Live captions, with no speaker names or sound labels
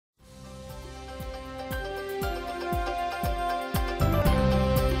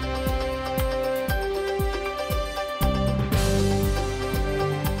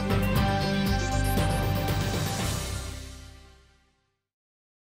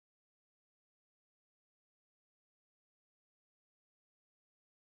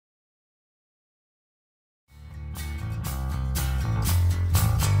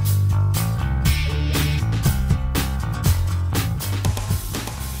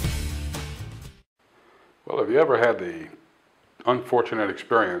Well, have you ever had the unfortunate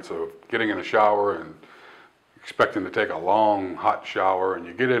experience of getting in a shower and expecting to take a long, hot shower, and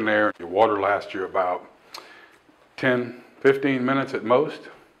you get in there and your water lasts you about 10, 15 minutes at most,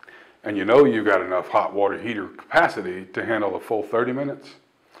 and you know you've got enough hot water heater capacity to handle a full 30 minutes?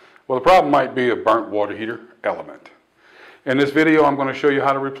 Well, the problem might be a burnt water heater element. In this video, I'm going to show you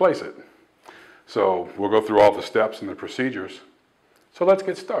how to replace it. So we'll go through all the steps and the procedures. So let's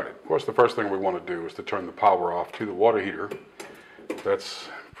get started. Of course, the first thing we want to do is to turn the power off to the water heater. That's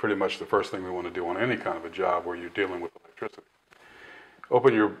pretty much the first thing we want to do on any kind of a job where you're dealing with electricity.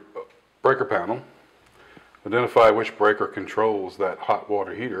 Open your breaker panel. Identify which breaker controls that hot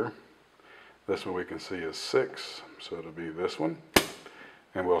water heater. This one we can see is 6, so it'll be this one.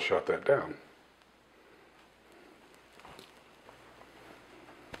 And we'll shut that down.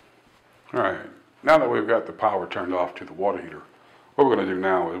 Alright, now that we've got the power turned off to the water heater, what we're going to do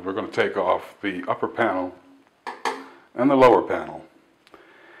now is we're going to take off the upper panel and the lower panel.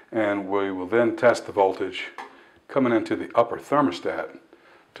 And we will then test the voltage coming into the upper thermostat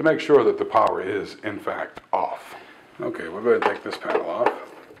to make sure that the power is in fact off. Okay, we'll go ahead and take this panel off.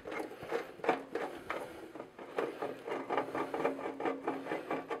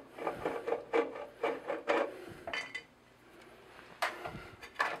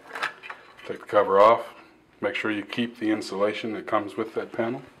 Take the cover off. Make sure you keep the insulation that comes with that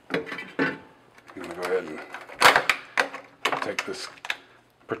panel. I'm going to go ahead and take this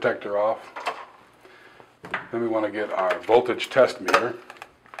protector off. Then we want to get our voltage test meter.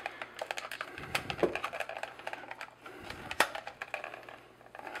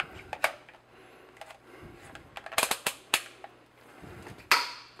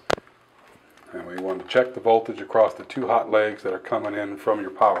 And we want to check the voltage across the 2 hot legs that are coming in from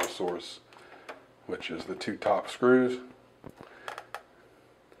your power source, which is the 2 top screws.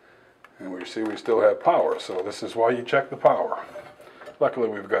 And we see we still have power, so this is why you check the power. Luckily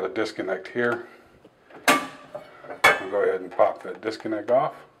we've got a disconnect here. We'll go ahead and pop that disconnect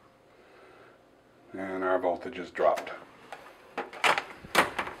off, and our voltage is dropped.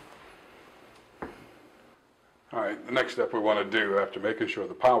 Alright, the next step we want to do after making sure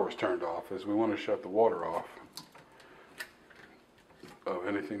the power is turned off is we want to shut the water off of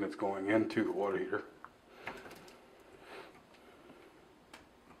anything that's going into the water heater.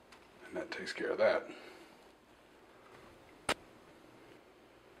 And that takes care of that.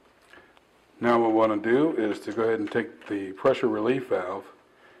 Now what we want to do is to go ahead and take the pressure relief valve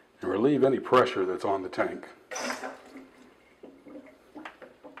and relieve any pressure that's on the tank.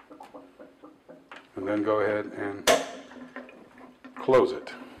 And then go ahead and close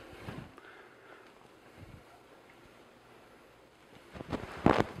it.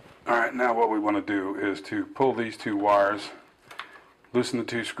 Alright, now what we want to do is to pull these 2 wires, loosen the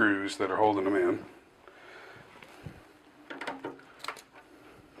 2 screws that are holding them in.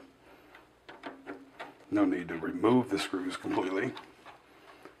 No need to remove the screws completely.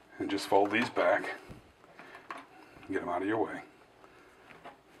 And just fold these back and get them out of your way.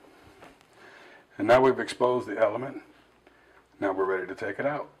 And now we've exposed the element. Now we're ready to take it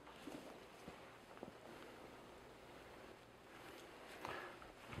out.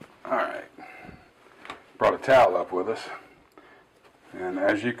 Alright, brought a towel up with us, and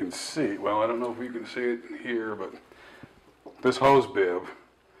as you can see, well, I don't know if you can see it here, but this hose bib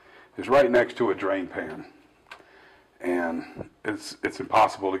is right next to a drain pan, and it's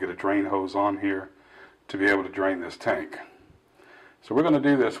impossible to get a drain hose on here to be able to drain this tank. So we're going to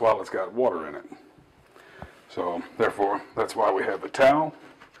do this while it's got water in it. So therefore, that's why we have the towel.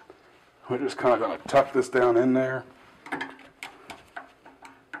 We're just kind of going to tuck this down in there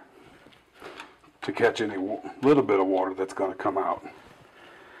to catch any little bit of water that's going to come out.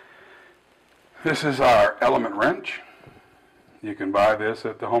 This is our element wrench. You can buy this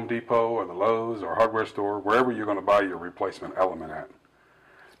at the Home Depot or the Lowe's or hardware store, wherever you're going to buy your replacement element at.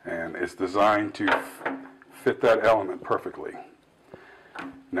 And it's designed to fit that element perfectly.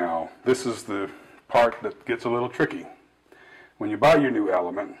 Now, this is the part that gets a little tricky. When you buy your new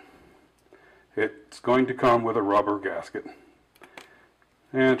element, it's going to come with a rubber gasket.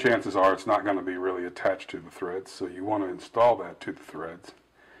 And chances are it's not going to be really attached to the threads, so you want to install that to the threads.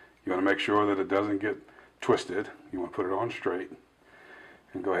 You want to make sure that it doesn't get twisted. You want to put it on straight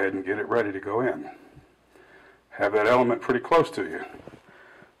and go ahead and get it ready to go in. Have that element pretty close to you,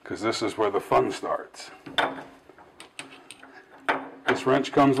 because this is where the fun starts. This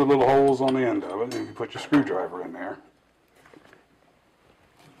wrench comes with little holes on the end of it, and you put your screwdriver in there.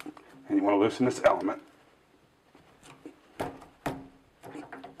 And you want to loosen this element.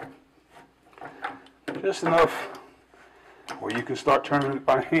 Just enough where you can start turning it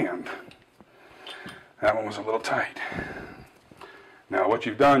by hand. That one was a little tight. Now what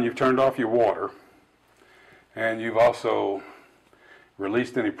you've done, you've turned off your water, and you've also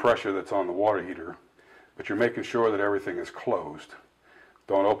released any pressure that's on the water heater, but you're making sure that everything is closed.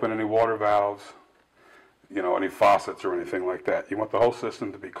 Don't open any water valves, any faucets or anything like that. You want the whole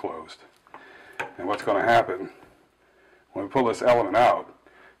system to be closed. And what's going to happen, when we pull this element out,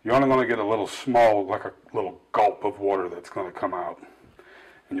 you're only going to get a little small, like a little gulp of water that's going to come out.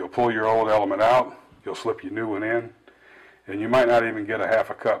 And you'll pull your old element out, you'll slip your new one in, and you might not even get a half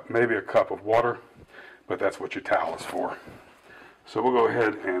a cup, maybe a cup of water, but that's what your towel is for. So we'll go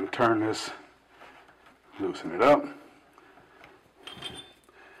ahead and turn this, loosen it up.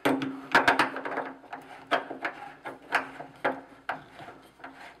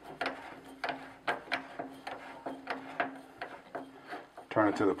 Turn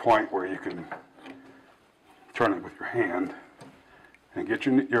it to the point where you can turn it with your hand and get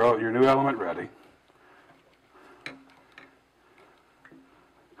your new element ready.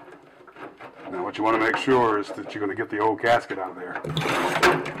 Now what you want to make sure is that you're going to get the old gasket out of there.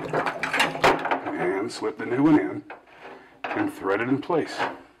 And slip the new one in and thread it in place.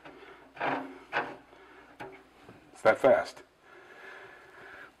 It's that fast.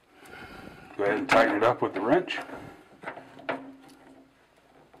 Go ahead and tighten it up with the wrench.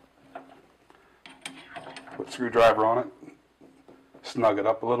 Put a screwdriver on it. Snug it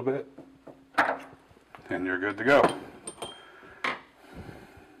up a little bit. And you're good to go.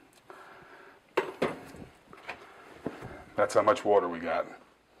 That's how much water we got.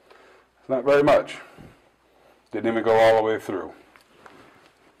 It's not very much. Didn't even go all the way through.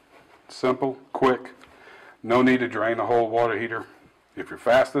 Simple, quick, no need to drain the whole water heater. If you're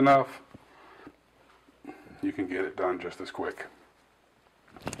fast enough, you can get it done just as quick.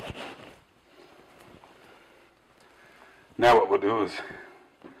 Now what we'll do is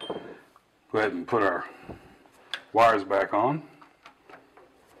go ahead and put our wires back on.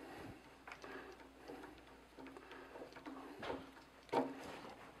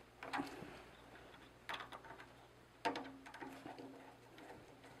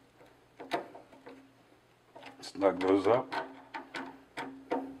 Snug those up.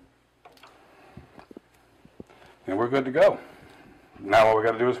 And we're good to go. Now all we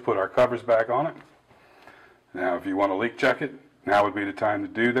got to do is put our covers back on it. Now if you want to leak check it, now would be the time to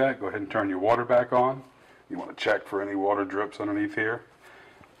do that. Go ahead and turn your water back on. You want to check for any water drips underneath here.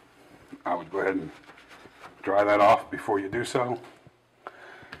 I would go ahead and dry that off before you do so.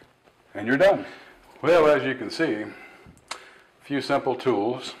 And you're done. Well, as you can see, a few simple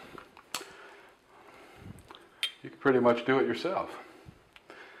tools. You can pretty much do it yourself.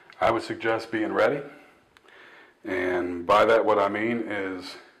 I would suggest being ready. And by that what I mean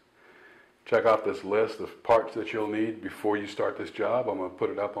is check off this list of parts that you'll need before you start this job. I'm going to put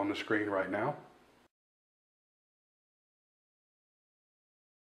it up on the screen right now.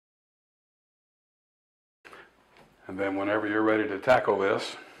 And then whenever you're ready to tackle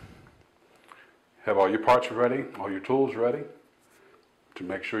this, have all your parts ready, all your tools ready. To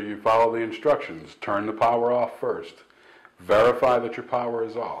make sure you follow the instructions. Turn the power off first. Verify that your power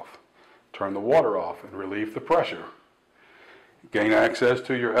is off. Turn the water off and relieve the pressure. Gain access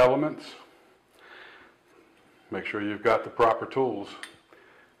to your elements. Make sure you've got the proper tools,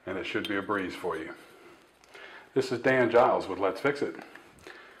 and it should be a breeze for you. This is Dan Giles with Let's Fix It.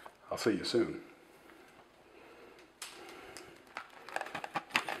 I'll see you soon.